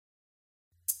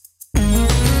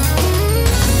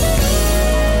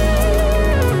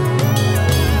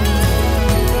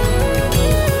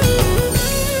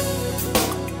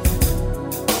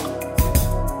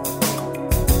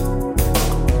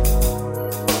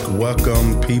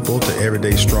Welcome, people, to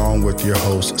Everyday Strong with your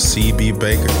host, CB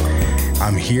Baker.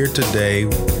 I'm here today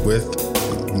with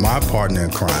my partner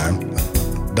in crime,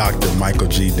 Dr. Michael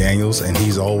G. Daniels, and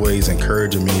he's always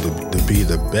encouraging me to be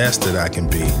the best that I can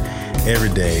be every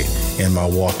day in my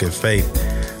walk in faith.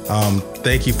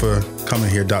 Thank you for coming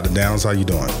here, Dr. Daniels. How you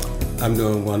doing? I'm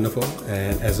doing wonderful,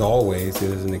 and as always, it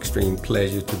is an extreme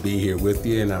pleasure to be here with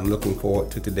you, and I'm looking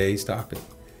forward to today's topic.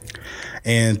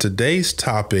 And today's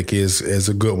topic is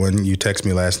a good one. You texted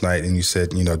me last night and you said,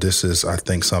 this is, I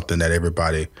think, something that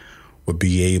everybody would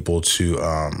be able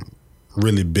to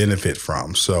really benefit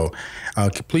from. So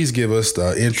please give us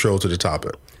the intro to the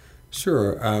topic.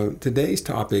 Sure. Today's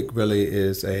topic really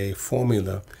is a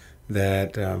formula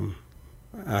that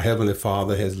our Heavenly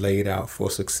Father has laid out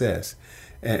for success.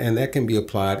 And that can be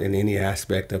applied in any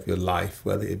aspect of your life,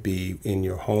 whether it be in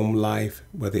your home life,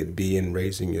 whether it be in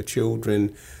raising your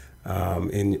children,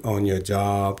 on your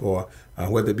job, or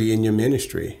whether it be in your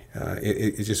ministry.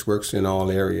 It just works in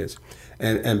all areas.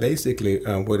 And basically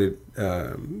what it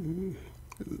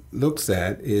looks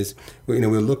at is, we're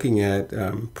looking at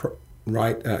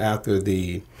right after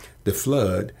the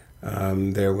flood,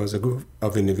 there was a group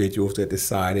of individuals that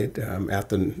decided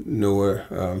after Noah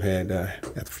after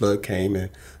the flood came and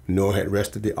Noah had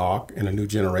rested the ark and a new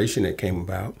generation that came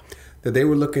about, that they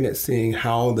were looking at seeing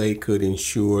how they could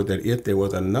ensure that if there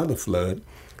was another flood,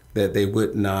 that they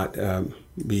would not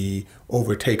be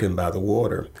overtaken by the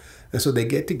water. And so they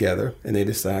get together and they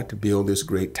decide to build this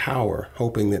great tower,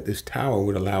 hoping that this tower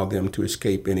would allow them to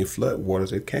escape any flood waters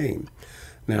that came.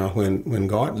 Now, when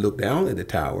God looked down at the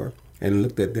tower and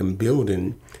looked at them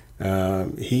building,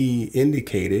 he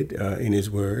indicated in his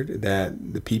word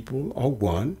that the people are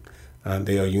one,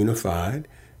 they are unified,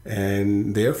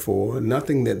 and therefore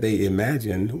nothing that they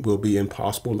imagine will be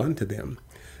impossible unto them.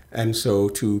 And so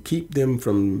to keep them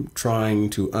from trying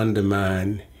to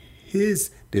undermine his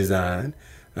design,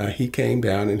 he came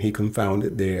down and he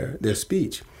confounded their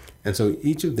speech. And so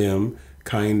each of them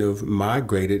kind of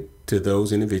migrated to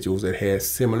those individuals that had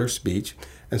similar speech.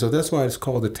 And so that's why it's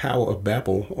called the Tower of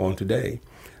Babel on today.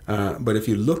 But if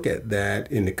you look at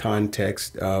that in the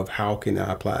context of how can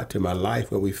I apply it to my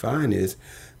life, what we find is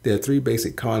there are three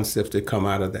basic concepts that come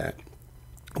out of that.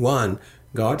 One,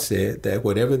 God said that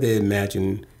whatever they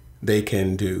imagine, they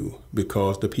can do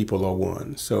because the people are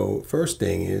one. So first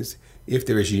thing is, if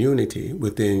there is unity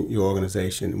within your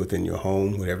organization, within your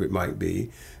home, whatever it might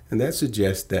be, and that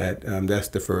suggests that that's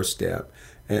the first step.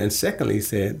 And secondly, he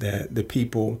said that the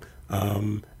people,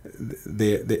 I'm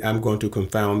going to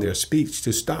confound their speech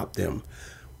to stop them,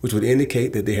 which would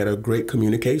indicate that they had a great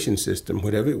communication system.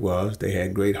 Whatever it was, they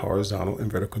had great horizontal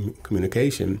and vertical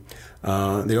communication.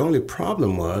 The only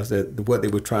problem was that what they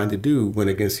were trying to do went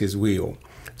against his will.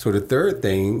 So the third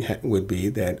thing would be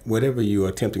that whatever you are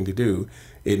attempting to do,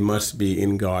 it must be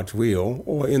in God's will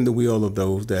or in the will of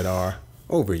those that are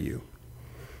over you.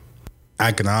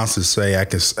 I can honestly say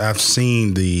I've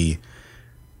seen the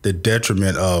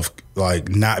detriment of like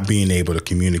not being able to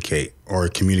communicate, or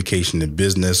communication in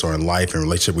business or in life and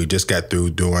relationship. We just got through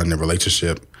doing the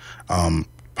relationship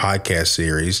podcast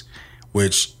series,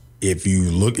 which if you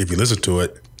listen to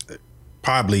it,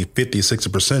 probably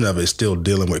 50-60% of it is still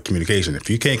dealing with communication. If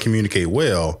you can't communicate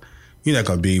well, you're not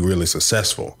going to be really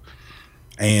successful.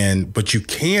 But you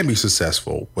can be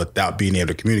successful without being able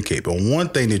to communicate. But one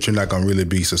thing that you're not going to really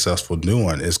be successful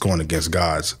doing is going against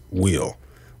God's will.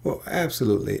 Well,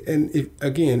 absolutely. And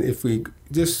if we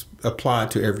just apply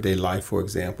it to everyday life, for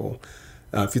example,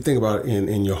 if you think about it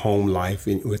in your home life,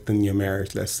 within your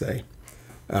marriage, let's say,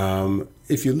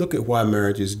 if you look at why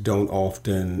marriages don't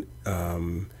often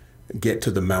get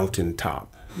to the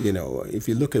mountaintop, if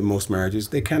you look at most marriages,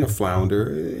 they kind of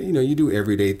flounder. You do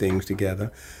everyday things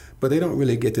together, but they don't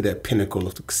really get to that pinnacle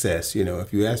of success.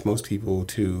 If you ask most people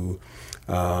to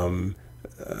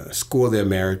score their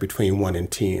marriage between 1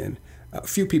 and 10, a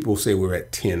few people say we're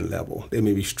at 10 level. They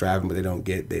may be striving, but they don't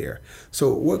get there.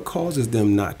 So what causes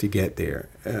them not to get there?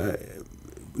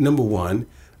 Number one,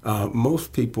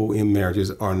 most people in marriages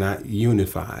are not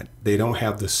unified. They don't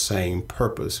have the same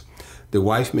purpose. The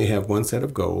wife may have one set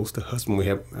of goals. The husband may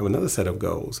have another set of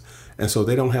goals. And so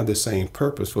they don't have the same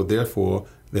purpose. So therefore,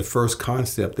 the first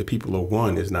concept that people are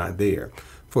one is not there.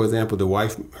 For example, the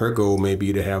wife, her goal may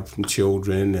be to have some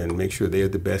children and make sure they're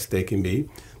the best they can be.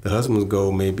 The husband's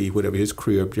goal may be whatever his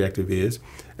career objective is.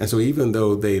 And so even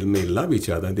though they may love each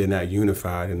other, they're not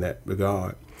unified in that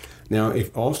regard. Now,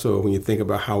 if also when you think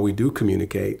about how we do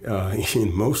communicate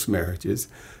in most marriages,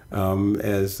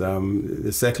 as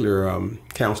the secular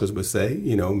counselors would say,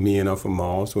 men are from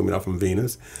Mars, women are from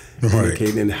Venus. Right.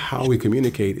 And how we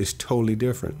communicate is totally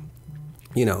different.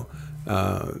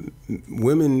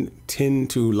 Women tend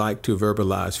to like to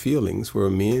verbalize feelings, where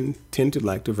men tend to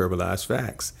like to verbalize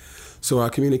facts. So our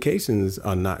communications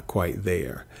are not quite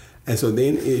there. And so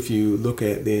then if you look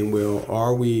at then,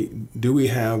 well, do we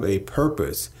have a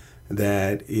purpose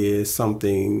that is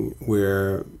something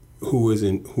where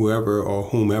whoever or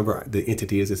whomever the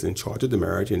entity is that's in charge of the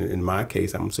marriage, and in my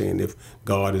case, I'm saying if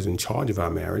God is in charge of our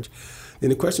marriage,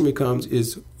 then the question becomes,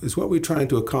 is what we're trying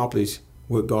to accomplish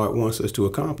what God wants us to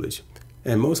accomplish?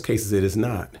 In most cases, it is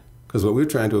not, because what we're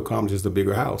trying to accomplish is a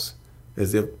bigger house,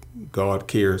 as if God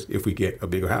cares if we get a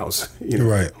bigger house.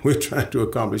 Right. We're trying to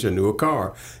accomplish a newer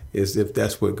car, as if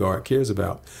that's what God cares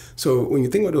about. So when you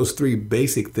think about those three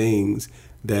basic things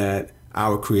that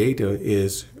our Creator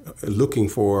is looking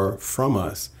for from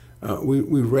us,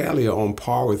 we rarely are on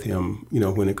par with Him,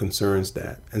 when it concerns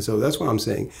that. And so that's why I'm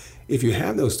saying, if you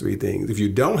have those three things, if you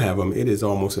don't have them, it is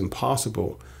almost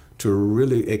impossible to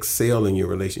really excel in your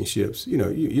relationships.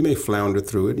 You may flounder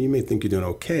through it. You may think you're doing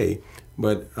okay.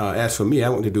 But as for me, I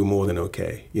want to do more than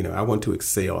okay. I want to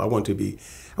excel. I want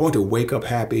to wake up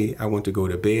happy. I want to go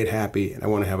to bed happy. And I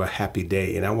want to have a happy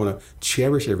day. And I want to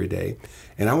cherish every day.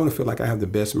 And I want to feel like I have the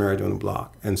best marriage on the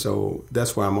block. And so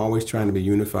that's why I'm always trying to be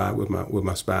unified with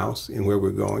my spouse and where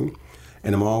we're going.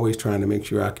 And I'm always trying to make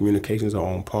sure our communications are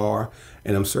on par.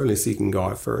 And I'm certainly seeking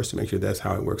God first to make sure that's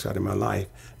how it works out in my life.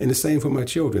 And the same for my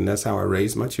children. That's how I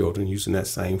raise my children, using that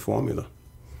same formula.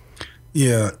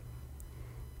 Yeah.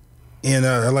 And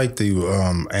I'd like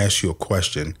to ask you a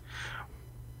question.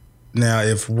 Now,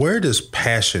 where does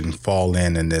passion fall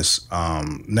in this?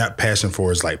 Not passion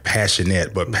for is like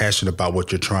passionate, but passion about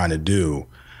what you're trying to do.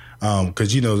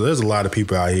 Because, there's a lot of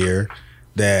people out here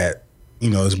that,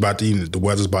 it's about to, the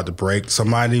weather's about to break.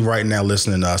 Somebody right now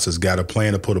listening to us has got a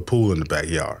plan to put a pool in the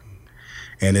backyard.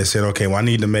 And they said, okay, well, I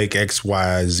need to make X,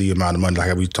 Y, Z amount of money.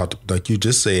 Like we talked, like you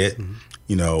just said,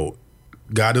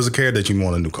 God doesn't care that you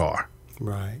want a new car.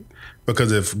 Right.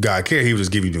 Because if God cared, He would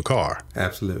just give you a new car.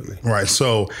 Absolutely. Right.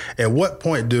 So at what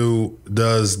point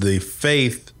does the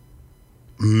faith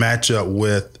match up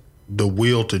with the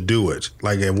will to do it?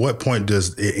 Like at what point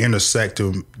does it intersect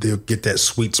to get that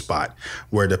sweet spot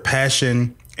where the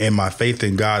passion and my faith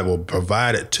in God will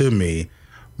provide it to me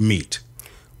meet?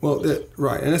 Well,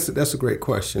 right. And that's a great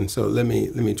question. So let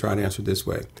me try to answer it this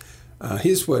way.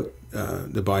 Here's what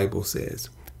the Bible says,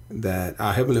 that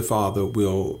our Heavenly Father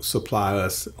will supply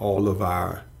us all of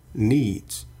our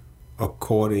needs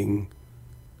according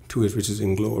to His riches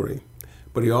in glory.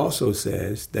 But He also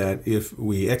says that if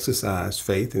we exercise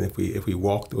faith and if we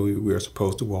walk the way we are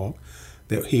supposed to walk,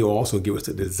 that He will also give us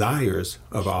the desires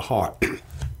of our heart.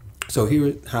 So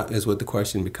here is what the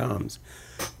question becomes.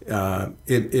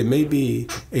 It may be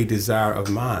a desire of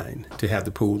mine to have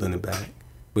the pool in the back,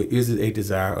 but is it a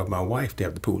desire of my wife to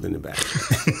have the pool in the back?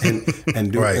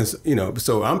 and do, right. And,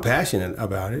 so I'm passionate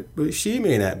about it, but she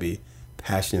may not be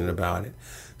passionate about it.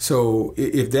 So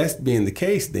if that's being the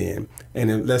case, then, and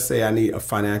if, let's say I need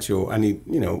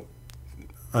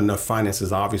enough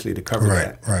finances, obviously, to cover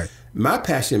that. Right. My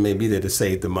passion may be there to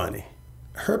save the money.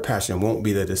 Her passion won't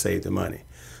be there to save the money.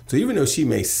 So even though she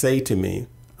may say to me,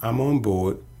 I'm on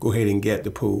board, go ahead and get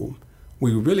the pool,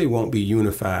 we really won't be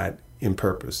unified in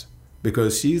purpose,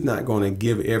 because she's not going to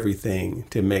give everything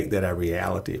to make that a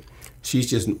reality. She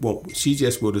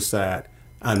just will decide,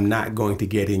 I'm not going to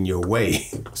get in your way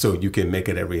so you can make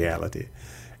it a reality.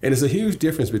 And it's a huge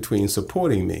difference between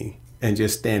supporting me and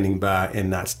just standing by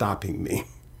and not stopping me.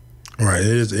 Right.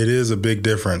 It is a big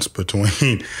difference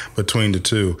between the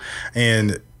two.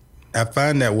 And I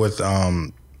find that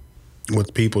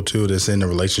with people too that's in a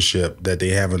relationship, that they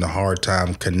having a hard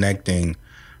time connecting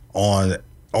on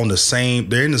the same,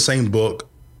 they're in the same book,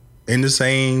 in the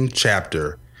same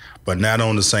chapter, but not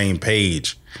on the same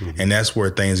page. Mm-hmm. And that's where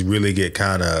things really get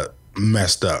kind of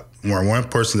messed up. Where one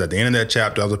person's at the end of that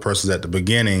chapter, the other person's at the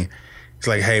beginning. It's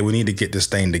like, hey, we need to get this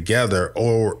thing together,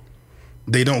 or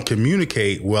they don't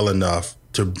communicate well enough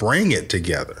to bring it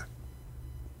together.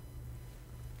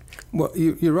 Well,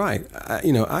 you're right.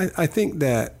 I think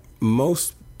that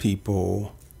most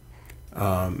people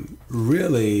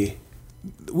really,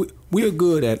 we are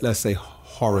good at, let's say,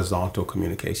 horizontal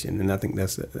communication. And I think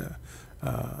that's,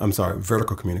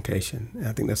 vertical communication. And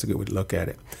I think that's a good way to look at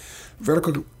it.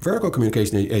 Vertical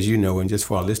communication, as you know, and just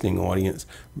for our listening audience,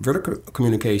 vertical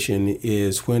communication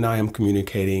is when I am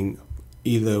communicating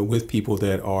either with people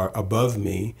that are above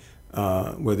me,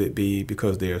 whether it be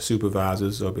because they're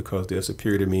supervisors or because they're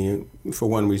superior to me for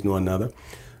one reason or another,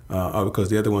 or because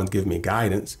the other ones give me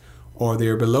guidance, or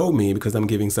they're below me because I'm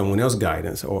giving someone else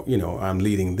guidance, or, I'm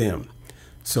leading them.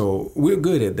 So we're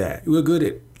good at that. We're good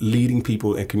at leading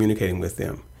people and communicating with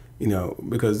them.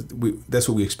 because that's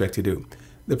what we expect to do.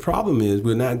 The problem is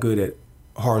we're not good at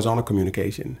horizontal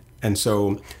communication. And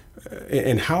so,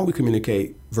 and how we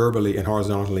communicate verbally and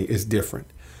horizontally is different.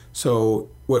 So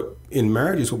what in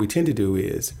marriages, what we tend to do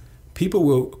is people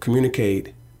will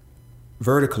communicate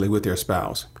vertically with their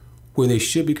spouse when they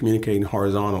should be communicating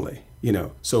horizontally,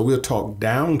 So we'll talk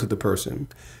down to the person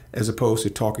as opposed to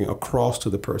talking across to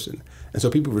the person. And so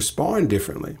people respond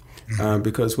differently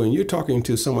because when you're talking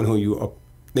to someone who you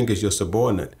think is your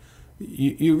subordinate,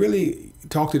 you really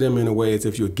talk to them in a way as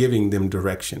if you're giving them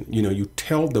direction. You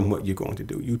tell them what you're going to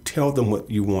do. You tell them what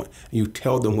you want. You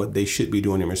tell them what they should be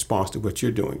doing in response to what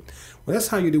you're doing. Well, that's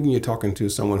how you do when you're talking to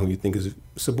someone who you think is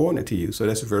subordinate to you. So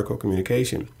that's vertical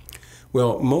communication.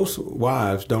 Well, most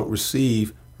wives don't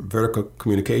receive vertical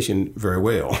communication very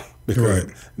well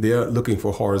because they're looking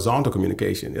for horizontal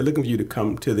communication. They're looking for you to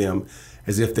come to them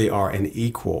as if they are an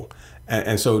equal.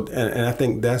 And I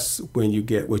think that's when you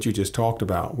get what you just talked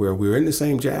about, where we're in the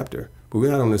same chapter, but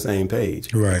we're not on the same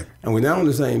page. Right. And we're not on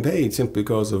the same page simply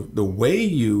because of the way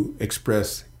you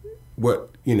express what,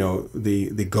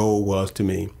 the goal was to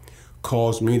me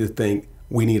caused me to think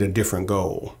we need a different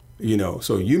goal.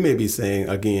 So you may be saying,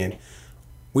 again,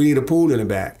 we need a pool in the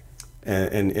back.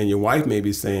 And your wife may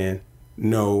be saying,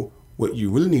 no, what you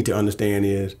really need to understand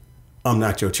is I'm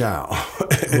not your child.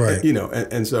 Right.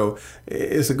 And so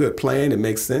it's a good plan. It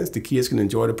makes sense. The kids can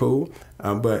enjoy the pool,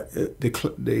 but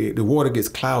the water gets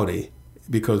cloudy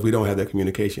because we don't have that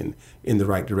communication in the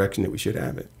right direction that we should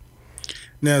have it.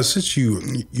 Now, since you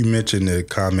mentioned the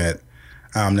comment,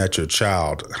 I'm not your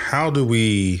child, how do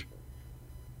we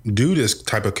do this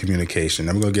type of communication?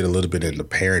 I'm going to get a little bit into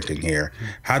parenting here.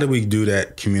 How do we do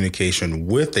that communication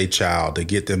with a child to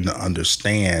get them to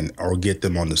understand or get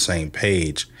them on the same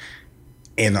page,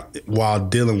 and while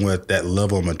dealing with that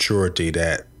level of maturity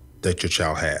that your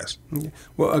child has?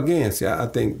 Well, again, see, I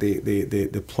think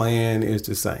the plan is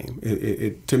the same.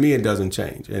 It to me, it doesn't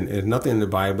change, and there's nothing in the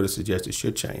Bible that suggests it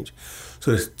should change.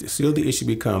 So still, the issue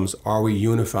becomes: are we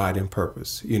unified in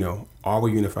purpose? Are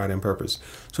we unified in purpose?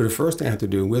 So the first thing I have to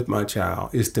do with my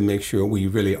child is to make sure we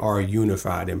really are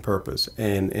unified in purpose.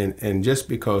 And just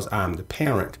because I'm the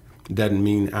parent doesn't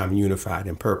mean I'm unified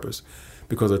in purpose,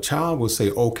 because a child will say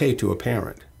okay to a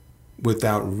parent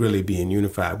without really being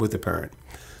unified with the parent.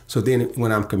 So then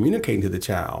when I'm communicating to the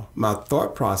child, my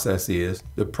thought process is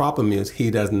the problem is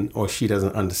he doesn't or she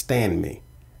doesn't understand me.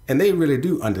 And they really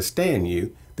do understand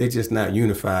you. They're just not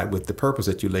unified with the purpose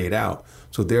that you laid out.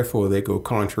 So therefore, they go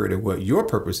contrary to what your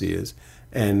purpose is,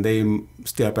 and they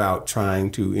step out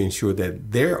trying to ensure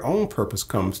that their own purpose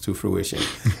comes to fruition.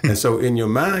 And so in your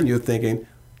mind, you're thinking,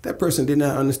 that person did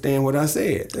not understand what I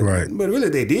said. Right. But really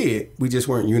they did. We just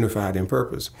weren't unified in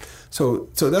purpose. So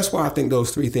that's why I think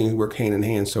those three things work hand in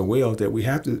hand so well, that we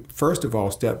have to, first of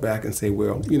all, step back and say,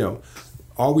 well,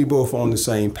 are we both on the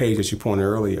same page, as you pointed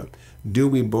earlier? Do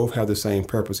we both have the same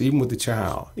purpose? Even with the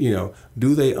child,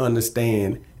 do they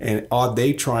understand, and are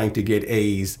they trying to get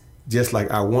A's just like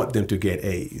I want them to get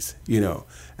A's,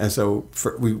 And so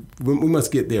we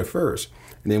must get there first.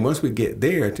 And then once we get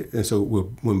there,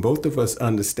 when both of us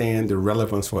understand the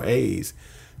relevance for A's,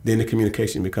 then the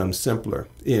communication becomes simpler.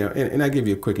 And I give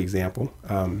you a quick example.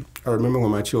 I remember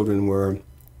when my children were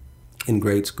in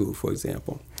grade school, for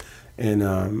example, and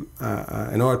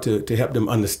in order to help them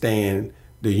understand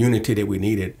the unity that we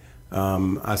needed,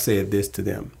 I said this to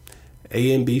them: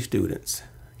 A and B students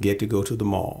get to go to the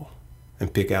mall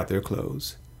and pick out their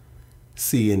clothes.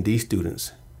 C and D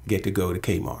students get to go to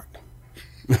Kmart.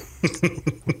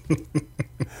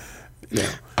 Now,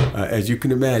 as you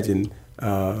can imagine,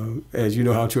 as you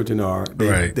know how children are,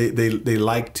 they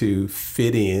like to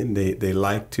fit in. They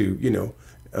like to,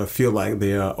 feel like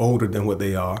they are older than what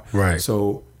they are. Right.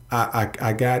 So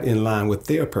I got in line with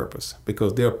their purpose,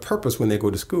 because their purpose when they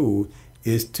go to school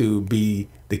is to be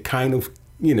the kind of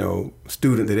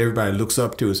student that everybody looks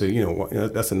up to and say,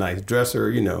 that's a nice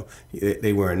dresser,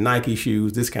 they wearing Nike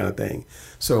shoes, this kind of thing.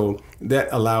 So that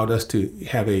allowed us to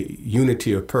have a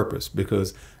unity of purpose,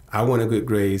 because I wanted good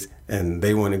grades and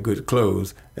they wanted good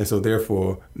clothes. And so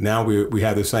therefore, now we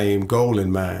have the same goal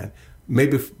in mind,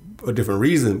 maybe for a different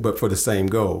reason, but for the same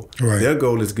goal. Right. Their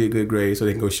goal is to get good grades so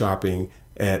they can go shopping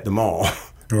at the mall.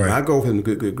 Right. My goal for them to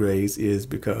get good grades is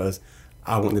because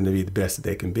I want them to be the best that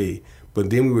they can be. But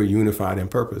then we were unified in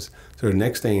purpose. So the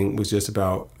next thing was just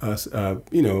about us,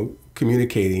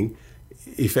 communicating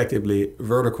effectively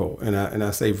vertical. And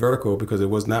I say vertical because it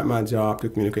was not my job to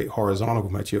communicate horizontal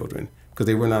with my children, because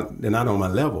they're not on my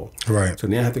level. Right. So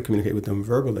then I have to communicate with them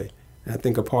verbally. And I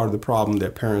think a part of the problem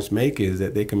that parents make is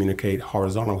that they communicate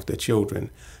horizontal with their children.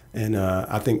 And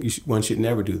I think one should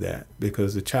never do that,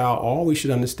 because the child always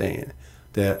should understand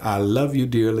that I love you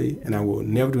dearly and I will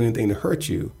never do anything to hurt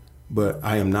you, but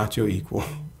I am not your equal.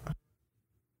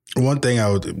 One thing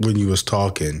when you was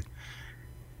talking,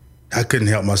 I couldn't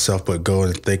help myself but go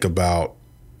and think about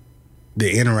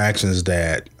the interactions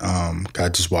that I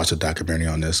just watched a documentary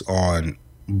on this, on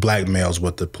black males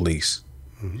with the police.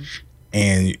 Mm-hmm.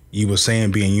 And you were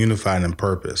saying being unified in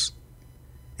purpose.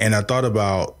 And I thought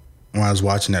about, when I was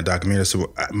watching that documentary, I said,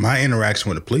 well, my interaction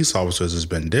with the police officers has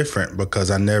been different because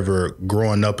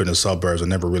growing up in the suburbs, I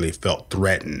never really felt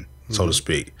threatened, so to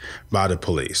speak, by the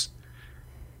police.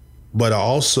 But I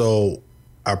also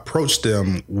approached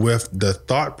them with the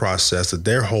thought process that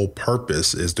their whole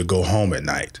purpose is to go home at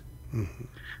night. Mm-hmm.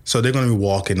 So they're going to be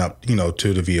walking up,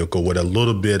 to the vehicle with a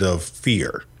little bit of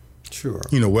fear. Sure.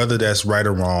 Whether that's right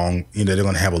or wrong, they're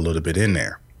going to have a little bit in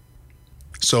there.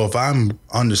 So if I'm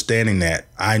understanding that,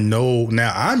 I know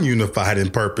now I'm unified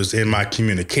in purpose in my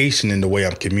communication in the way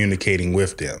I'm communicating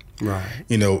with them. Right.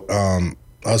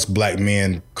 Us black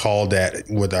men call that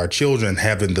with our children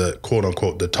having the quote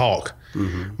unquote the talk.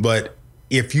 Mm-hmm. But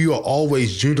if you are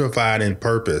always unified in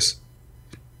purpose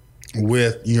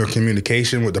with your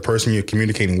communication with the person you're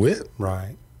communicating with,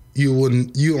 right, you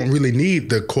don't really need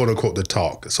the quote unquote the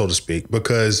talk, so to speak,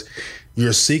 because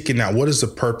you're seeking out what is the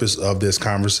purpose of this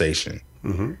conversation.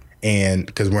 Mm-hmm. And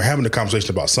because we're having a conversation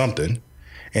about something,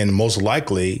 and most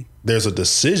likely there's a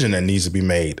decision that needs to be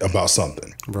made about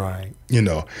something. Right.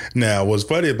 Now what's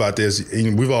funny about this,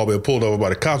 we've all been pulled over by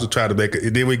the cops to try to make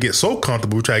it. Then we get so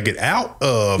comfortable, we try to get out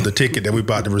of the ticket that we're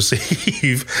about to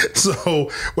receive. So,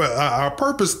 our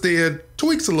purpose then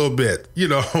tweaks a little bit,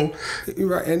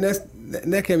 Right. And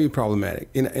that can be problematic.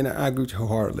 And I agree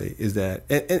wholeheartedly is that,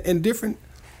 and different,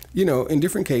 in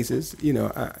different cases,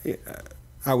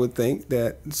 I would think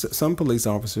that some police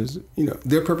officers,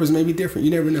 their purpose may be different.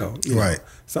 You never know. Right.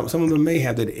 Some of them may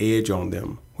have that edge on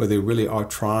them where they really are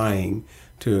trying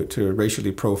to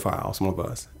racially profile some of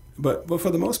us. But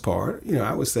for the most part,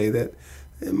 I would say that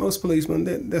most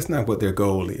policemen, that's not what their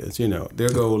goal is. Their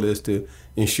goal is to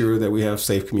ensure that we have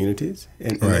safe communities,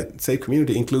 and right. that safe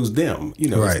community includes them.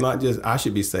 Right. It's not just I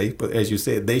should be safe, but as you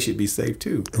said, they should be safe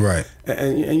too. Right.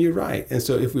 And you're right. And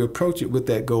so if we approach it with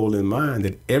that goal in mind,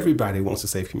 that everybody wants a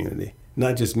safe community,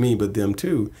 not just me, but them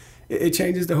too, it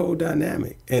changes the whole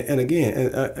dynamic. And again,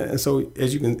 and so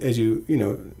as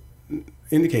you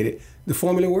indicated, the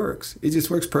formula works. It just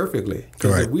works perfectly.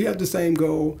 Because right. if we have the same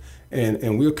goal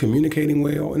and we're communicating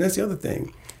well, and that's the other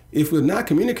thing. If we're not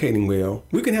communicating well,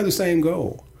 we can have the same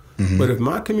goal. Mm-hmm. But if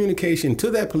my communication to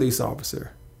that police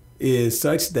officer is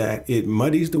such that it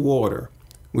muddies the water,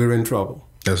 we're in trouble.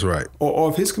 That's right. Or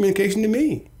if his communication to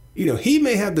me, he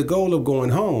may have the goal of going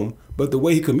home, but the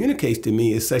way he communicates to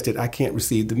me is such that I can't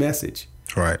receive the message.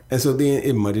 Right. And so then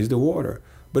it muddies the water.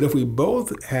 But if we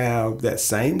both have that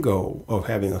same goal of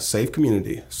having a safe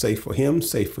community, safe for him,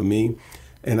 safe for me,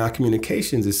 and our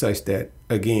communications is such that,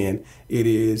 again, it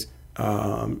is,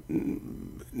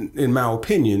 in my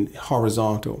opinion,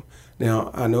 horizontal.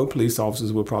 Now, I know police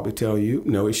officers will probably tell you,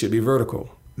 no, it should be vertical,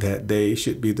 that they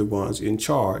should be the ones in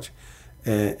charge.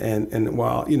 And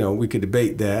while, we could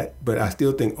debate that, but I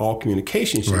still think all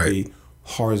communication should right. be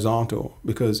horizontal.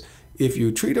 Because if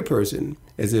you treat a person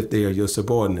as if they are your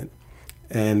subordinate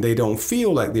and they don't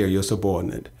feel like they're your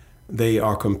subordinate, they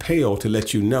are compelled to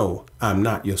let you know, I'm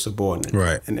not your subordinate.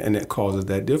 Right. And that causes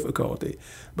that difficulty.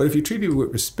 But if you treat people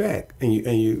with respect and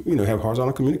you have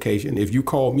horizontal communication, if you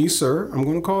call me sir, I'm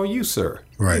going to call you sir.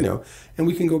 Right. And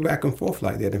we can go back and forth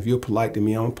like that. If you're polite to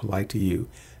me, I'm polite to you.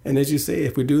 And as you say,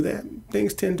 if we do that,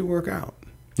 things tend to work out.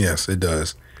 Yes, it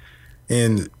does.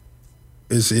 And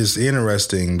it's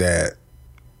interesting that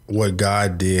what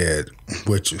God did,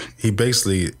 which he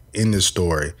basically, in this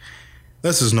story,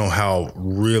 lets us know how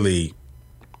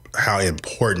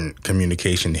important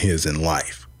communication is in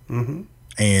life. Mm-hmm.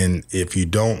 And if you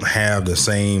don't have the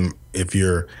same, it's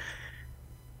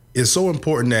so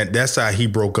important that's how he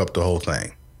broke up the whole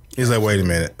thing. He's like, wait a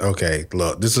minute. Okay,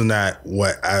 look, this is not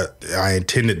what I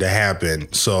intended to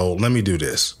happen. So let me do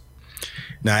this.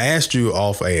 Now, I asked you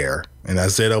off air, and I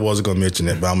said I wasn't going to mention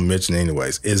it, but I'm going to mention it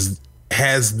anyways.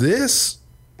 Has this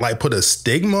put a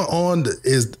stigma on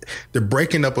is the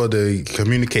breaking up of the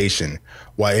communication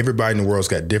why everybody in the world's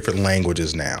got different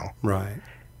languages now? Right.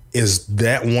 Is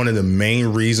that one of the main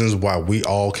reasons why we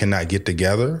all cannot get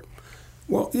together?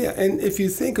 Well, yeah, and if you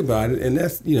think about it, and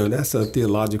that's a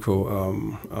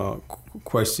theological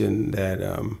question that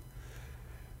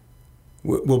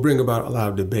will bring about a lot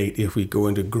of debate if we go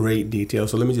into great detail.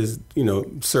 So let me just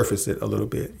surface it a little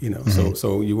bit. Mm-hmm.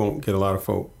 So you won't get a lot of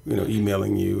folk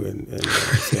emailing you and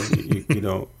saying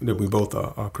that we both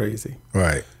are crazy.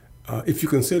 Right. If you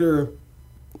consider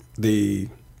the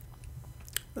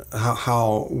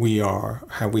how we are,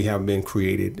 how we have been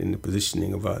created, and the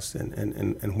positioning of us,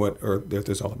 and what earth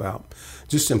is all about.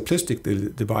 Just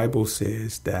simplistically, the Bible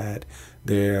says that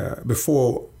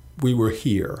before we were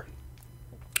here,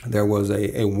 there was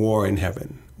a war in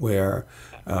heaven where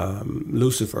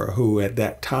Lucifer, who at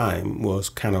that time was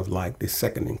kind of like the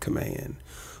second in command,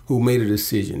 who made a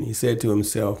decision. He said to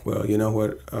himself, well, you know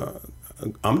what?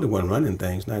 I'm the one running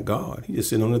things, not God. He's just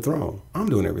sitting on the throne. I'm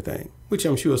doing everything, which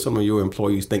I'm sure some of your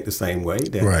employees think the same way,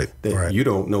 that you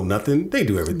don't know nothing. They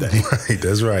do everything. Right,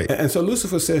 that's right. And so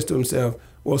Lucifer says to himself,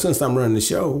 well, since I'm running the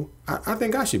show, I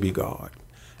think I should be God.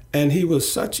 And he was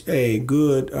such a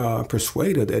good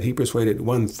persuader that he persuaded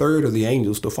 1/3 of the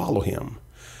angels to follow him.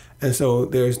 And so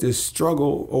there's this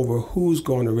struggle over who's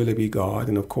going to really be God.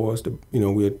 And of course,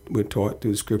 we're taught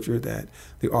through the scripture that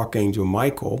the archangel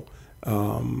Michael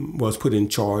was put in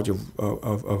charge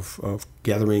of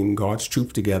gathering God's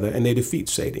troops together, and they defeat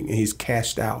Satan, and he's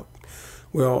cast out.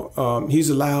 Well, he's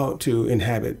allowed to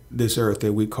inhabit this earth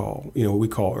that we call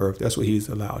earth. That's what he's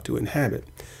allowed to inhabit.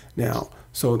 Now,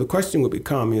 so the question would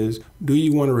become is, do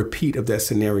you want a repeat of that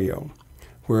scenario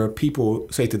where people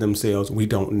say to themselves, we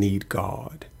don't need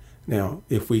God? Now,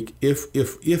 if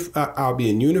our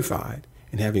being unified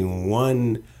and having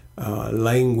one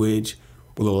language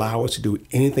will allow us to do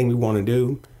anything we want to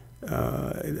do,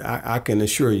 I can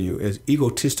assure you, as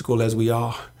egotistical as we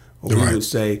are, we would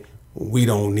say, we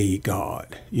don't need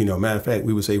God. Matter of fact,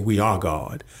 we would say we are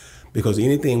God, because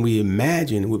anything we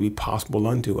imagine would be possible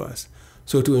unto us.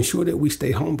 So to ensure that we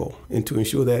stay humble and to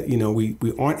ensure that,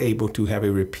 we aren't able to have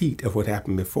a repeat of what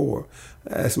happened before,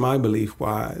 that's my belief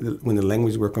why when the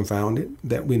languages were confounded,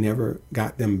 that we never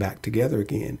got them back together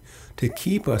again, to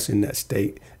keep us in that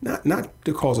state, not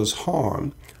to cause us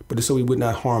harm, but so we would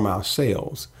not harm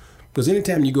ourselves. Because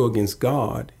anytime you go against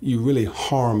God, you really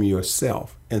harm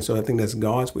yourself. And so I think that's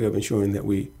God's way of ensuring that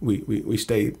we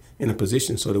stay in a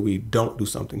position so that we don't do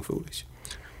something foolish.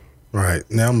 Right.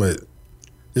 Now,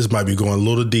 this might be going a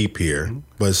little deep here,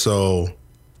 but so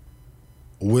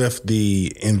with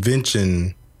the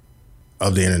invention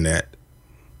of the internet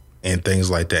and things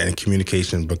like that, and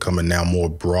communication becoming now more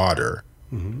broader,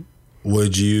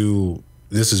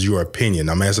 this is your opinion.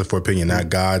 I'm asking for opinion, not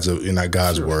God's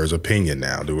sure. words, opinion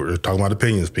now. We're talking about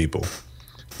opinions, people.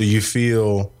 Do you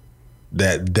feel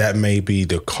that may be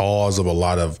the cause of a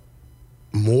lot of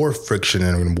more friction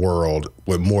in the world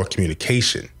with more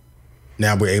communication?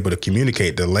 Now we're able to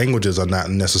communicate. The languages are not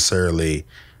necessarily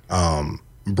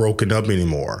broken up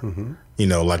anymore.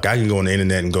 Like I can go on the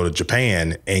internet and go to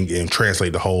Japan and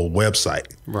translate the whole website,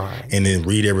 right, and then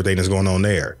read everything that's going on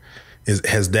there.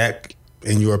 Has that,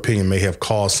 in your opinion, may have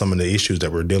caused some of the issues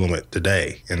that we're dealing with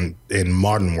today in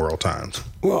modern world times?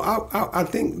 Well, I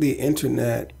think the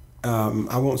internet,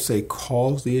 I won't say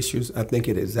cause the issues. I think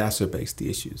it exacerbates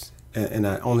the issues. And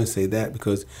I only say that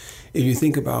because if you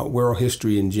think about world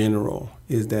history in general,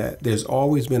 is that there's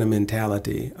always been a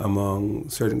mentality among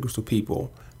certain groups of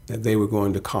people that they were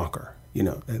going to conquer.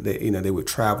 They would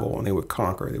travel and they would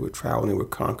conquer. They would travel and they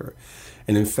would conquer.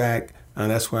 And in fact,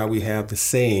 that's why we have the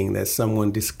saying that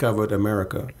someone discovered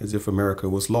America, as if America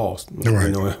was lost. Right.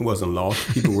 It wasn't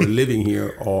lost. People were living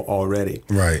here already.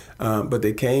 Right. But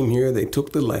they came here, they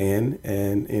took the land,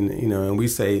 and we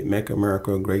say make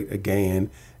America great again,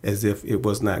 as if it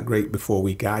was not great before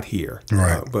we got here.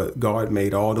 Right. But God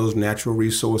made all those natural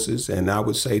resources, and I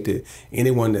would say to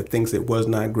anyone that thinks it was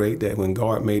not great, that when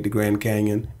God made the Grand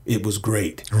Canyon, it was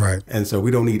great. Right. And so we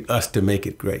don't need us to make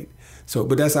it great.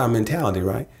 But that's our mentality,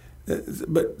 right?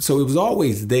 But so it was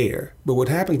always there. But what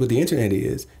happens with the internet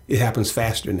is it happens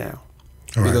faster now,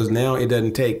 right, because now it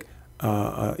doesn't take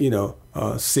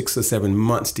 6 or 7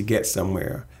 months to get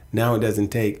somewhere. Now it doesn't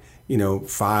take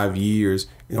 5 years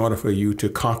in order for you to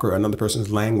conquer another person's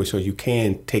language, so you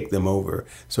can take them over,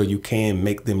 so you can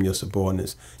make them your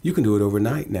subordinates. You can do it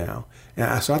overnight now.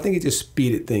 And so I think it just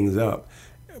speeded things up.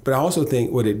 But I also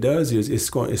think what it does is it's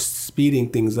speeding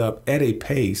things up at a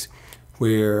pace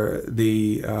where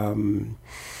the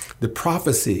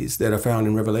prophecies that are found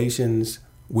in Revelations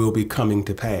will be coming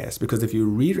to pass. Because if you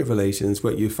read Revelations,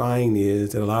 what you find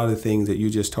is that a lot of the things that you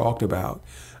just talked about,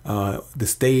 the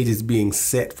stage is being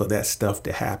set for that stuff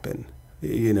to happen.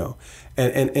 And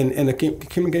the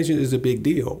communication is a big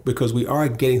deal, because we are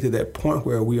getting to that point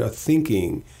where we are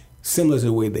thinking similar to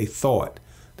the way they thought,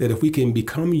 that if we can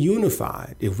become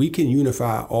unified, if we can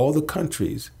unify all the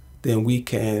countries, then we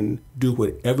can do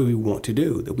whatever we want to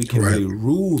do, that we can really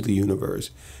rule the universe.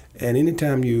 And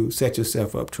anytime you set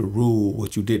yourself up to rule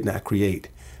what you did not create,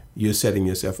 you're setting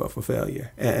yourself up for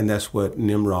failure. And that's what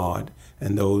Nimrod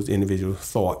and those individuals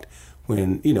thought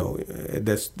when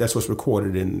that's what's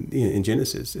recorded in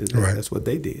Genesis. Right. That's what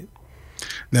they did.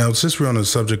 Now, since we're on the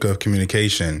subject of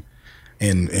communication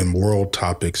and world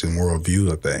topics and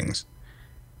worldview of things,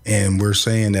 and we're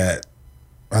saying that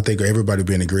I think everybody would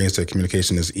be in agreement that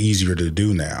communication is easier to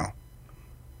do now.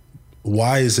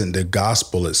 Why isn't the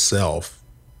gospel itself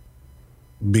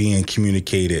being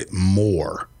communicated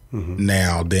more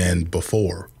now than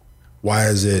before? Why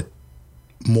is it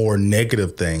more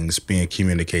negative things being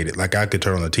communicated? Like I could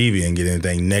turn on the TV and get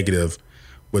anything negative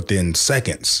within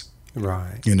seconds.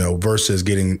 Right. Versus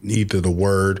getting either the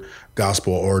word,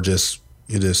 gospel, or just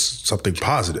something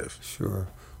positive. Sure.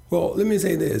 Well, let me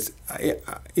say this.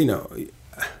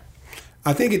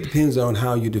 I think it depends on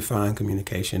how you define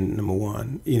communication, number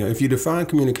one. If you define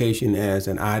communication as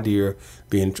an idea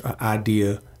being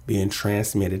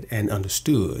transmitted and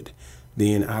understood,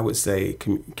 then I would say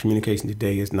communication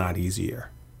today is not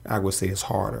easier. I would say it's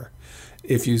harder.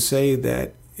 If you say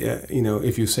that,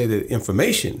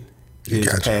 information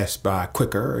is passed by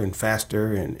quicker and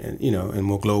faster and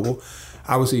more global,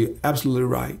 I would say absolutely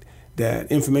right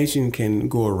that information can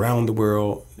go around the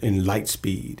world in light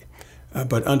speed.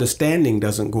 But understanding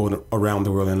doesn't go around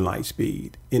the world in light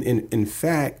speed. In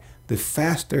fact, the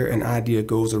faster an idea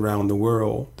goes around the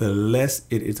world, the less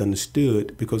it is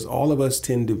understood, because all of us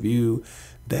tend to view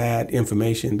that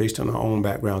information based on our own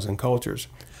backgrounds and cultures.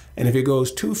 And if it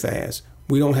goes too fast,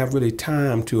 we don't have really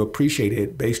time to appreciate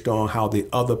it based on how the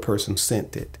other person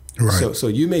sent it. Right. So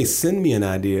you may send me an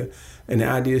idea, and the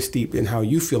idea is steeped in how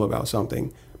you feel about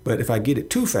something. But if I get it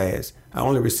too fast, I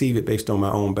only receive it based on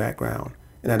my own background.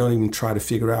 And I don't even try to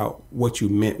figure out what you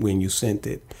meant when you sent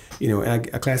it. And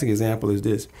a classic example is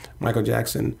this. Michael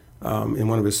Jackson, in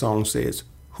one of his songs, says,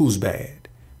 "Who's bad?"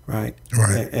 Right?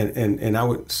 Right. And I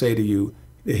would say to you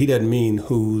that he doesn't mean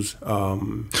who's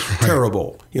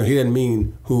terrible. He doesn't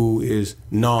mean who is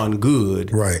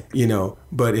non-good. Right.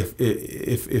 But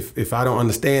if I don't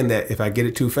understand that, if I get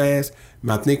it too fast,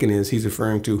 my thinking is he's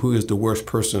referring to who is the worst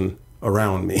person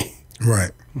around me. Right.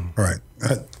 Right.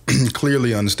 I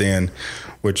clearly understand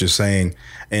what you're saying,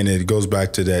 and it goes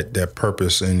back to that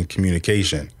purpose in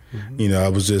communication. I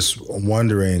was just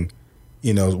wondering,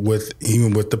 with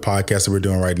the podcast that we're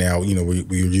doing right now, we're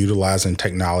utilizing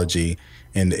technology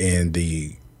and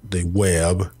the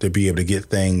web to be able to get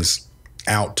things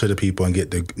out to the people and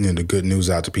get the good news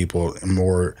out to people and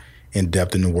more in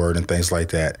depth in the word and things like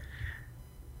that.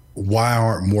 Why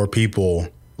aren't more people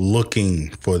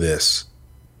looking for this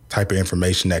type of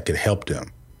information that could help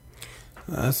them?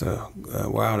 That's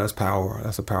that's power.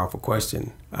 That's a powerful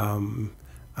question. I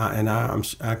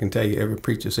can tell you, every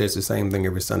preacher says the same thing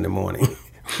every Sunday morning.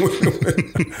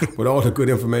 With all the good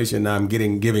information I'm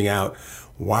giving out,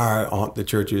 why aren't the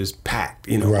churches packed?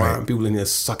 Why aren't people in there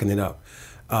sucking it up?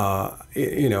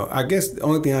 I guess the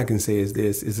only thing I can say is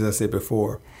this: as I said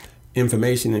before,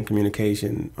 information and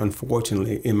communication,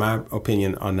 unfortunately, in my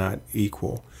opinion, are not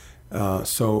equal.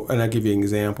 And I'll give you an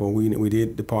example. We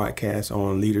did the podcast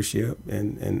on leadership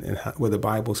and what the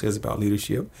Bible says about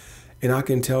leadership. And I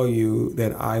can tell you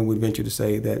that I would venture to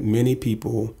say that many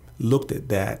people looked at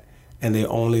that and they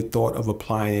only thought of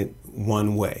applying it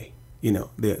one way.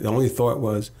 The only thought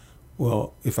was,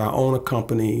 well, if I own a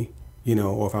company,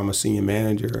 or if I'm a senior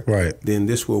manager, right, then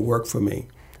this will work for me.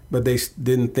 But they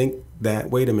didn't think that,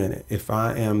 wait a minute, if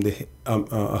I am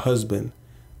a husband,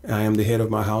 I am the head of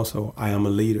my household, I am a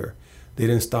leader. They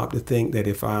didn't stop to think that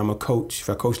if I'm a coach, if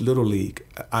I coach Little League,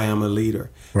 I am a leader.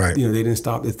 Right. They didn't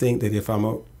stop to think that if I'm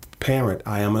a parent,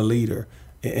 I am a leader.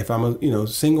 If I'm a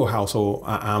single household,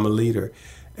 I'm a leader.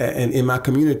 And in my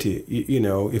community,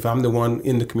 if I'm the one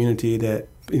in the community that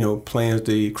plans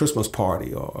the Christmas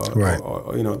party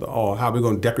or how we're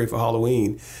going to decorate for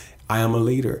Halloween, I am a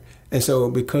leader. And so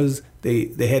because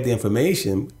they had the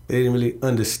information, they didn't really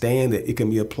understand that it can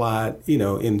be applied,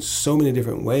 in so many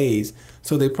different ways.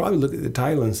 So they probably looked at the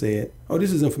title and said, oh,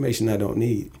 this is information I don't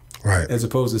need. Right. As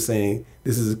opposed to saying,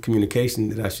 this is a communication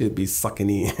that I should be sucking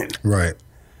in. Right.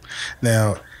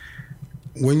 Now,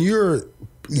 when you're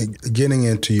getting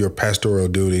into your pastoral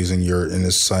duties and you're in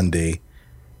a Sunday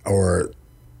or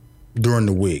during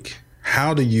the week,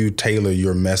 how do you tailor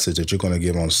your message that you're going to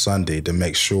give on Sunday to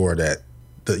make sure that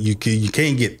you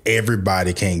can't get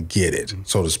everybody can't get it,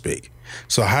 so to speak?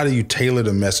 So how do you tailor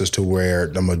the message to where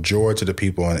the majority of the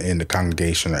people in the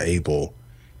congregation are able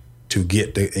to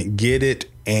get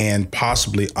it and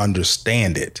possibly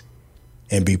understand it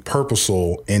and be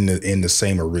purposeful in the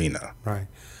same arena? Right.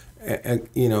 And,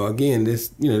 again, this,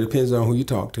 depends on who you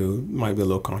talk to. It might be a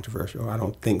little controversial. I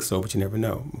don't think so, but you never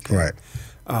know. Okay? Right.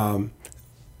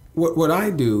 What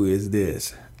I do is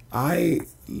this. I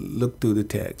look through the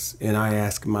text and I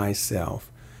ask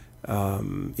myself,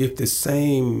 if the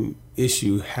same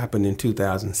issue happened in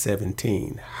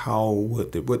 2017, how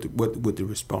would the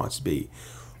response be?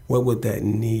 What would that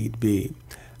need be?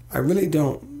 I really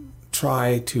don't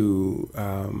try to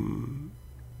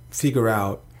figure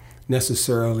out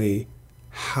necessarily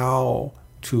how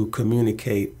to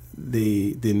communicate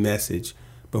the message,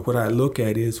 but what I look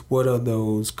at is what are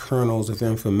those kernels of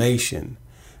information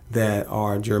that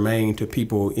are germane to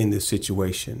people in this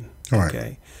situation. Right.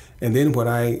 Okay, and then what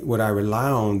I rely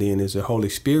on then is the Holy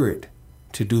Spirit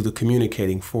to do the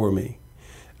communicating for me,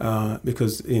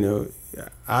 because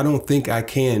I don't think I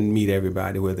can meet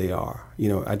everybody where they are.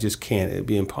 I just can't. It'd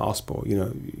be impossible.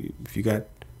 If you got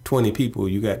 20 people,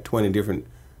 you got 20 different,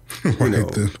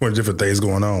 20 different things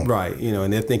going on. Right.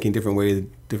 And they're thinking different ways,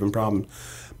 different problems.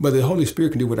 But the Holy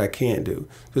Spirit can do what I can't do.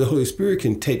 So the Holy Spirit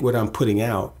can take what I'm putting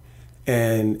out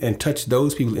and touch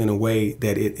those people in a way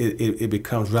that it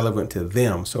becomes relevant to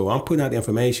them. So I'm putting out the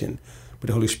information, but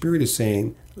the Holy Spirit is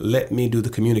saying, let me do the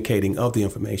communicating of the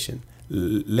information.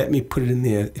 Let me put it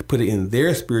in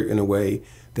their spirit in a way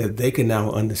that they can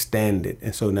now understand it.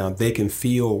 And so now they can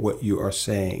feel what you are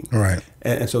saying. Right.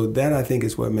 And so that, I think,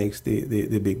 is what makes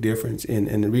the big difference.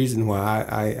 And the reason why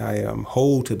I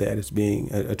hold to that as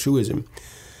being a truism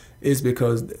is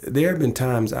because there have been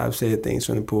times I've said things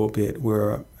from the pulpit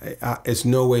where it's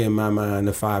no way in my mind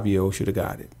a 5-year-old should have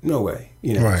got it. No way.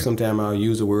 Right. Sometimes I'll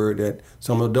use a word that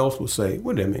some adults will say,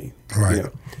 what does that mean? Right.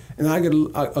 And I get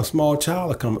a small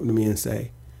child to come up to me and say,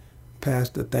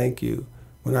 Pastor, thank you.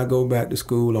 When I go back to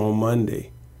school on Monday,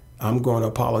 I'm going to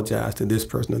apologize to this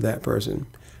person or that person.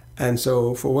 And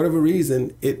so for whatever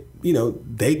reason,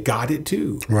 they got it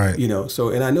too. Right. So,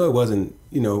 and I know it wasn't,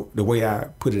 the way I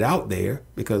put it out there,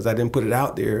 because I didn't put it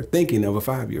out there thinking of a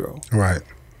 5-year-old. Right.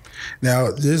 Now,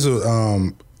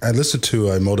 I listened to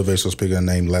a motivational speaker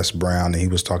named Les Brown, and he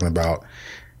was talking about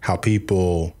how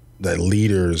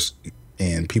leaders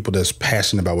and people that's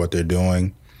passionate about what they're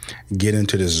doing get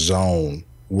into this zone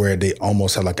where they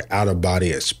almost have like an out-of-body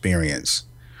experience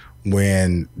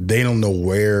when they don't know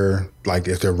where, like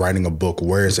if they're writing a book,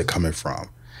 where is it coming from?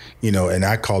 And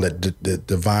I call it the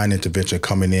divine intervention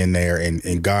coming in there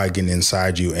and God getting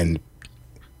inside you and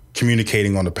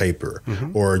communicating on the paper,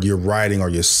 mm-hmm. or you're writing or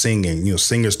you're singing.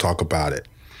 Singers talk about it.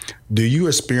 Do you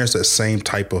experience that same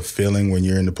type of feeling when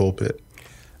you're in the pulpit?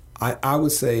 I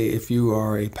would say if you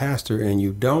are a pastor and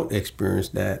you don't experience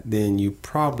that, then you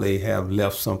probably have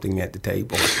left something at the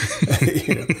table.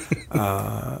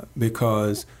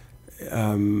 Because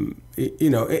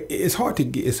it's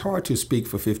hard to speak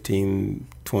for 15,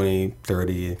 20,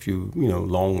 30, if you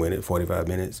long-winded 45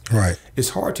 minutes. Right. It's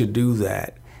hard to do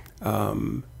that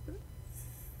and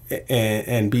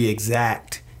be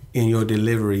exact in your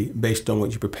delivery based on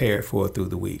what you prepared for through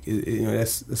the week.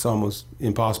 That's almost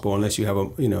impossible unless you have a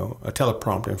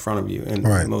teleprompter in front of you, and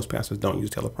right. Most pastors don't use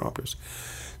teleprompters.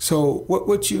 So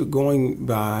what you're going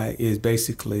by is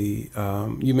basically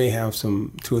you may have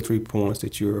some 2 or 3 points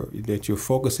that you're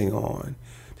focusing on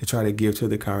to try to give to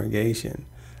the congregation,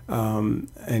 and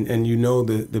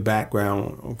the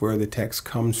background of where the text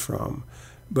comes from,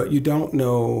 but you don't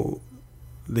know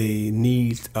the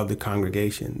needs of the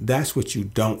congregation. That's what you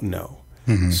don't know.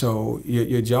 Mm-hmm. So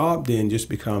your job then just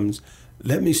becomes,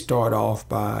 let me start off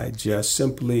by just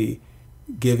simply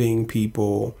giving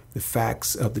people the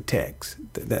facts of the text.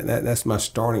 That's my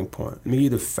starting point. Let me give you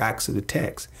the facts of the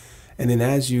text. And then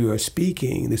as you are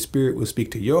speaking, the Spirit will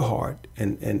speak to your heart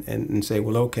and say,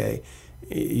 well, okay,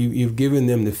 you've given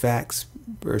them the facts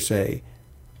per se,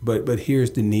 but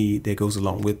here's the need that goes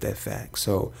along with that fact.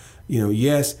 So,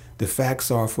 yes, the facts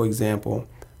are, for example,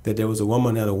 that there was a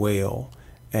woman at a well,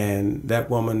 and that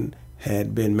woman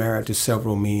had been married to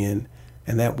several men,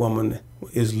 and that woman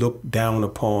is looked down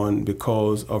upon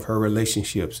because of her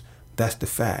relationships. That's the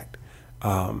fact.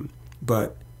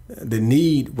 But the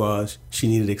need was she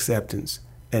needed acceptance.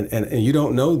 And you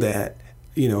don't know that,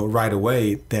 right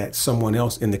away, that someone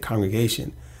else in the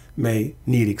congregation may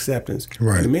need acceptance.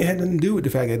 Right. And it may have nothing to do with the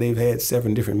fact that they've had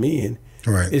 7 different men.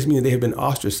 Right. It's meaning they have been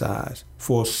ostracized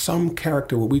for some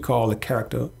character, what we call a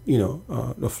character,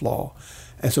 the flaw.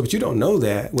 And so, but you don't know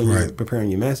that when you're preparing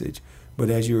your message. But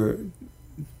as you're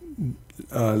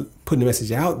putting the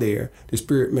message out there, the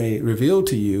Spirit may reveal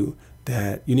to you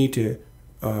that you need to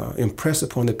impress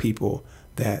upon the people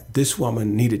that this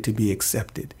woman needed to be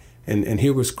accepted. And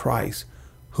here was Christ,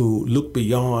 who looked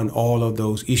beyond all of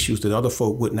those issues that other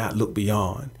folk would not look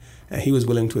beyond. And he was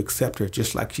willing to accept her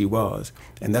just like she was.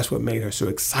 And that's what made her so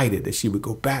excited that she would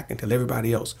go back and tell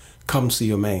everybody else, come see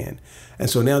your man. And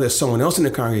so now there's someone else in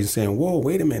the congregation saying, whoa,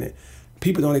 wait a minute.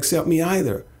 People don't accept me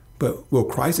either. but will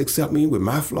Christ accept me with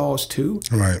my flaws too?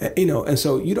 Right. And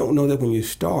so you don't know that when you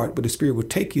start, but the Spirit will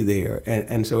take you there.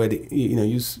 And so at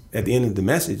the end of the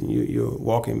message, you're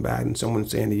walking back and someone's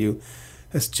saying to you,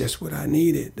 that's just what I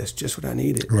needed. That's just what I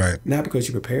needed. Right. Not because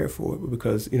you're prepared for it, but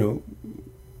because,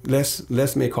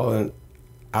 Les may call it an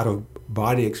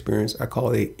out-of-body experience. I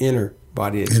call it an inner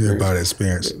body experience. Inner body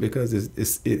experience. Because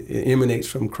it emanates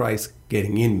from Christ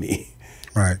getting in me.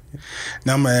 Right.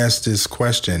 Now I'm going to ask this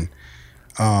question.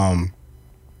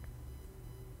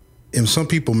 And some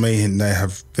people may not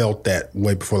have felt that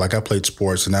way before. Like I played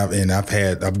sports and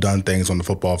I've done things on the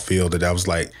football field that I was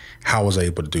like, how was I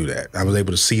able to do that? I was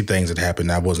able to see things that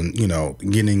happened. I wasn't,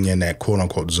 getting in that quote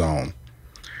unquote zone.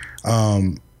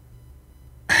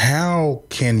 How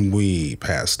can we,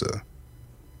 Pastor,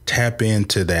 tap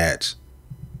into that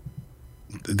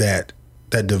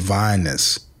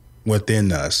divineness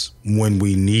within us when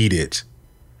we need it,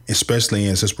 especially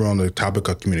since we're on the topic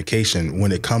of communication,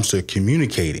 when it comes to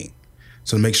communicating?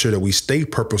 So to make sure that we stay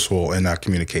purposeful in our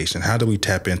communication, how do we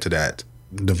tap into that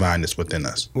divineness within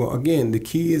us? Well, again, the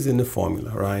key is in the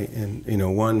formula, right? And,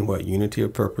 unity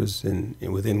of purpose and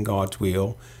within God's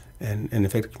will and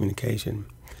effective communication.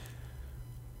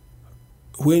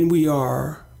 When we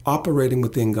are operating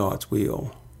within God's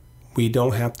will, we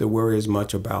don't have to worry as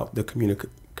much about the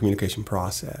communication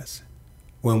process.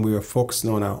 When we are focusing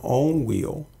on our own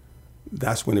will,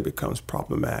 that's when it becomes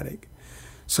problematic.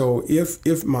 So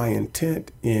if my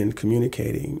intent in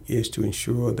communicating is to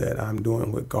ensure that I'm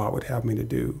doing what God would have me to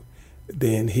do,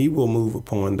 then He will move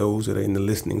upon those that are in the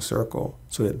listening circle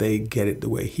so that they get it the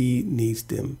way He needs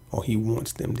them, or He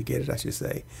wants them to get it, I should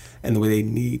say, and the way they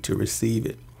need to receive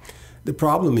it. The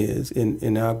problem is,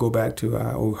 and I'll go back to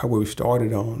how we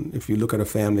started on, if you look at a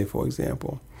family, for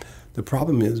example, the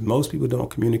problem is most people don't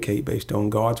communicate based on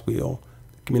God's will,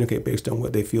 communicate based on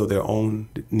what they feel their own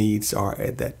needs are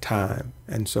at that time.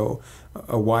 And so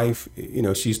a wife,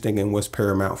 she's thinking what's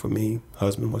paramount for me,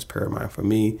 husband, what's paramount for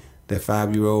me, that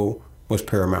 5-year-old, what's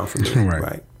paramount for me,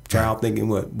 right? Child thinking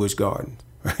what? Busch Gardens,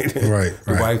 right? Right.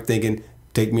 The wife thinking,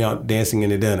 take me out dancing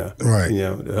in the dinner. Right.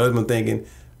 The husband thinking,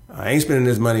 I ain't spending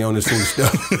this money on this food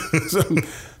stuff.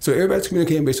 So everybody's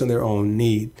communicating based on their own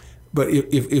need. But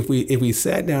if we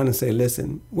sat down and say,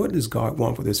 listen, what does God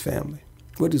want for this family?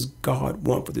 What does God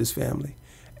want for this family?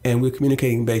 And we're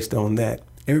communicating based on that,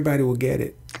 everybody will get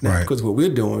it. Not because of what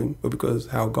we're doing, but because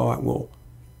how God will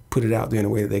put it out there in a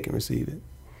way that they can receive it.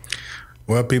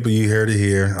 Well, people, you heard it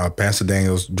here. Pastor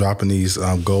Daniels dropping these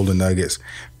golden nuggets.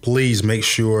 Please make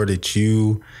sure that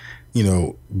you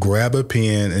grab a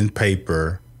pen and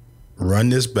paper, run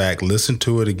this back, listen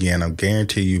to it again. I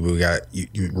guarantee you,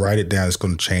 you write it down. It's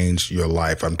going to change your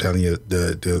life. I'm telling you,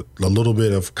 the little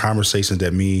bit of conversations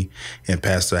that me and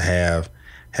Pastor have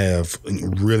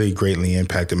really greatly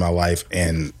impacted my life,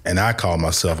 and I call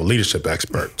myself a leadership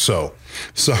expert.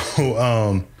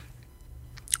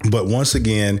 But once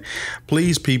again,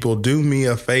 please, people, do me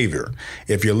a favor.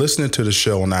 If you're listening to the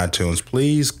show on iTunes,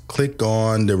 please click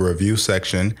on the review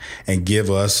section and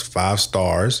give us 5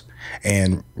 stars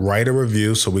and write a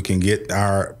review so we can get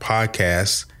our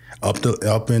podcast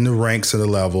up in the ranks and the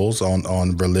levels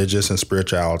on religious and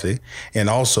spirituality.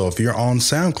 And also, if you're on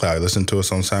SoundCloud, listen to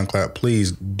us on SoundCloud,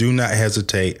 please do not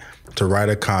hesitate to write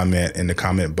a comment in the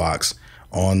comment box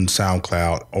on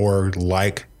SoundCloud or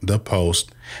like the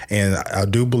post. And I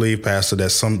do believe, Pastor,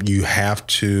 that you have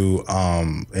to,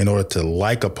 in order to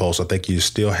like a post, I think you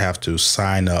still have to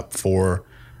sign up for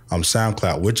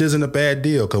SoundCloud, which isn't a bad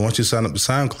deal, because once you sign up to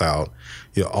SoundCloud,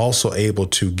 you're also able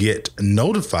to get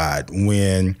notified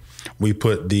when we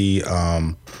put the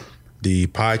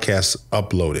podcast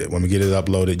uploaded. When we get it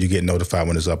uploaded, you get notified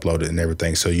when it's uploaded and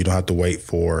everything. So you don't have to wait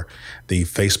for the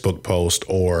Facebook post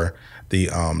or the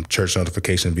church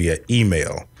notification via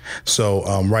email. So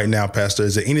right now, Pastor,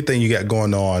 is there anything you got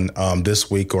going on this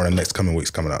week or in the next coming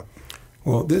weeks coming up?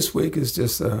 Well, this week is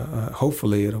just,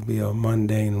 hopefully it'll be a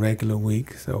mundane, regular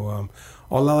week. So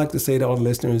all I like to say to all the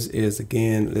listeners is,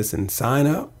 again, listen, sign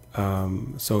up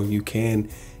so you can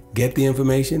get the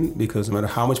information, because no matter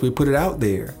how much we put it out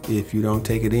there, if you don't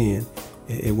take it in,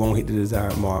 it won't hit the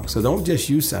desired mark. So don't just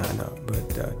you sign up,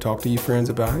 but talk to your friends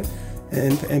about it.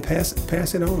 And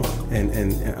pass it on.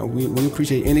 And we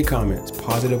appreciate any comments,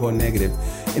 positive or negative.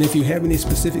 And if you have any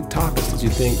specific topics that you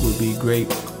think would be great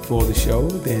for the show,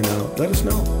 then let us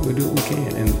know. We'll do what we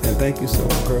can. And thank you so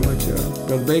very much,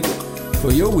 Brother Baker,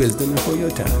 for your wisdom and for your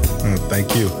time.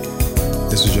 Thank you.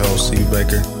 This is your host, Steve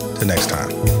Baker. Till next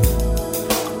time.